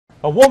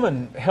A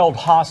woman held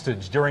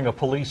hostage during a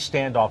police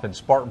standoff in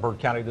Spartanburg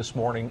County this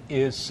morning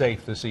is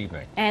safe this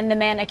evening. And the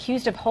man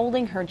accused of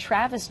holding her,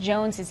 Travis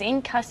Jones, is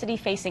in custody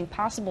facing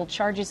possible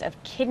charges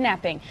of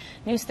kidnapping.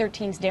 News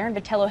 13's Darren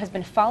Vitello has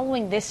been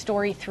following this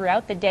story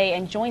throughout the day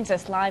and joins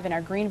us live in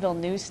our Greenville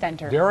News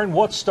Center. Darren,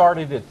 what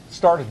started this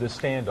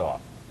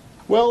standoff?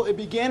 Well, it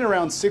began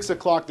around 6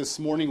 o'clock this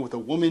morning with a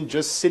woman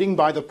just sitting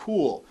by the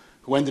pool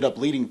who ended up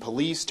leading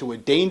police to a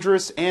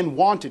dangerous and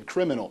wanted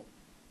criminal.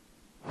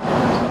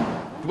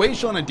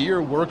 Dweshun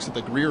Adair works at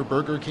the Greer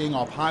Burger King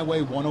off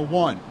Highway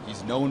 101.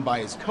 He's known by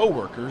his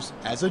co-workers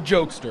as a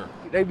jokester.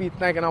 They be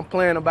thinking I'm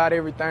playing about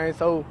everything,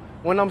 so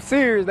when I'm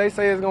serious, they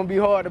say it's going to be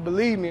hard to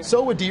believe me.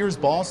 So Adair's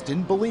boss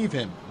didn't believe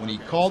him when he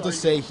called to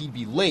say he'd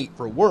be late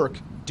for work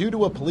due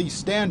to a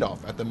police standoff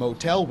at the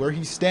motel where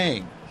he's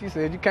staying. She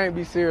said, "You can't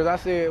be serious." I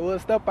said, "Well,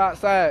 step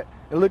outside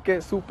and look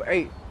at Super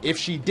 8. If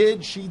she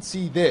did, she'd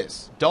see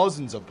this.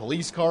 Dozens of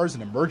police cars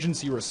and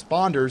emergency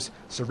responders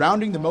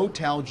surrounding the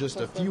motel just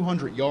a few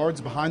hundred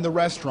yards behind the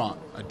restaurant.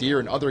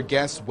 Adair and other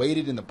guests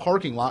waited in the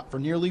parking lot for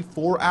nearly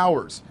 4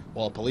 hours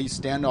while a police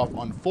standoff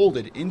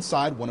unfolded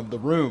inside one of the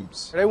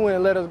rooms. They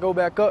wouldn't let us go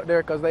back up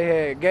there because they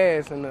had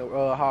gas in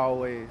the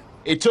hallways.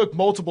 It took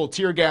multiple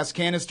tear gas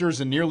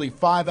canisters and nearly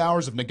 5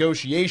 hours of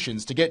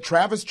negotiations to get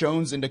Travis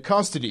Jones into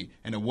custody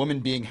and a woman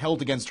being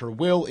held against her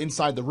will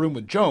inside the room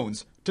with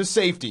Jones to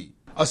safety.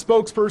 A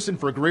spokesperson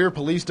for Greer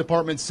Police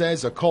Department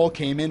says a call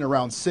came in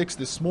around 6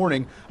 this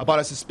morning about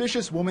a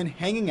suspicious woman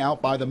hanging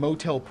out by the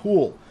motel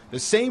pool. The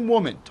same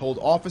woman told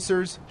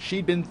officers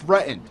she'd been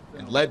threatened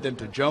and led them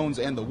to Jones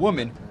and the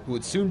woman, who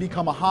would soon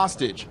become a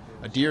hostage.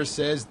 Adair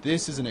says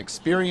this is an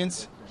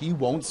experience he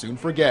won't soon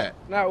forget.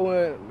 Not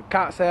when the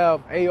cops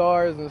have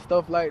ARs and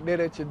stuff like that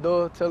at your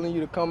door telling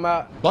you to come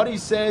out. But he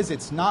says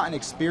it's not an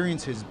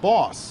experience his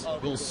boss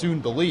will soon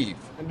believe.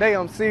 Today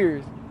I'm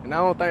serious, and I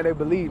don't think they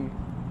believe me.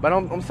 But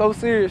I'm so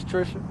serious,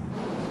 Trisha.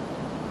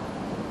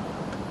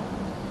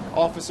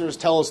 Officers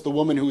tell us the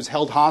woman who was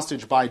held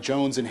hostage by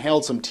Jones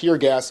inhaled some tear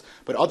gas,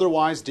 but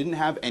otherwise didn't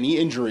have any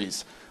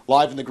injuries.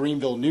 Live in the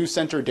Greenville News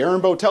Center,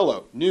 Darren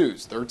Vitello,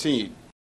 News 13.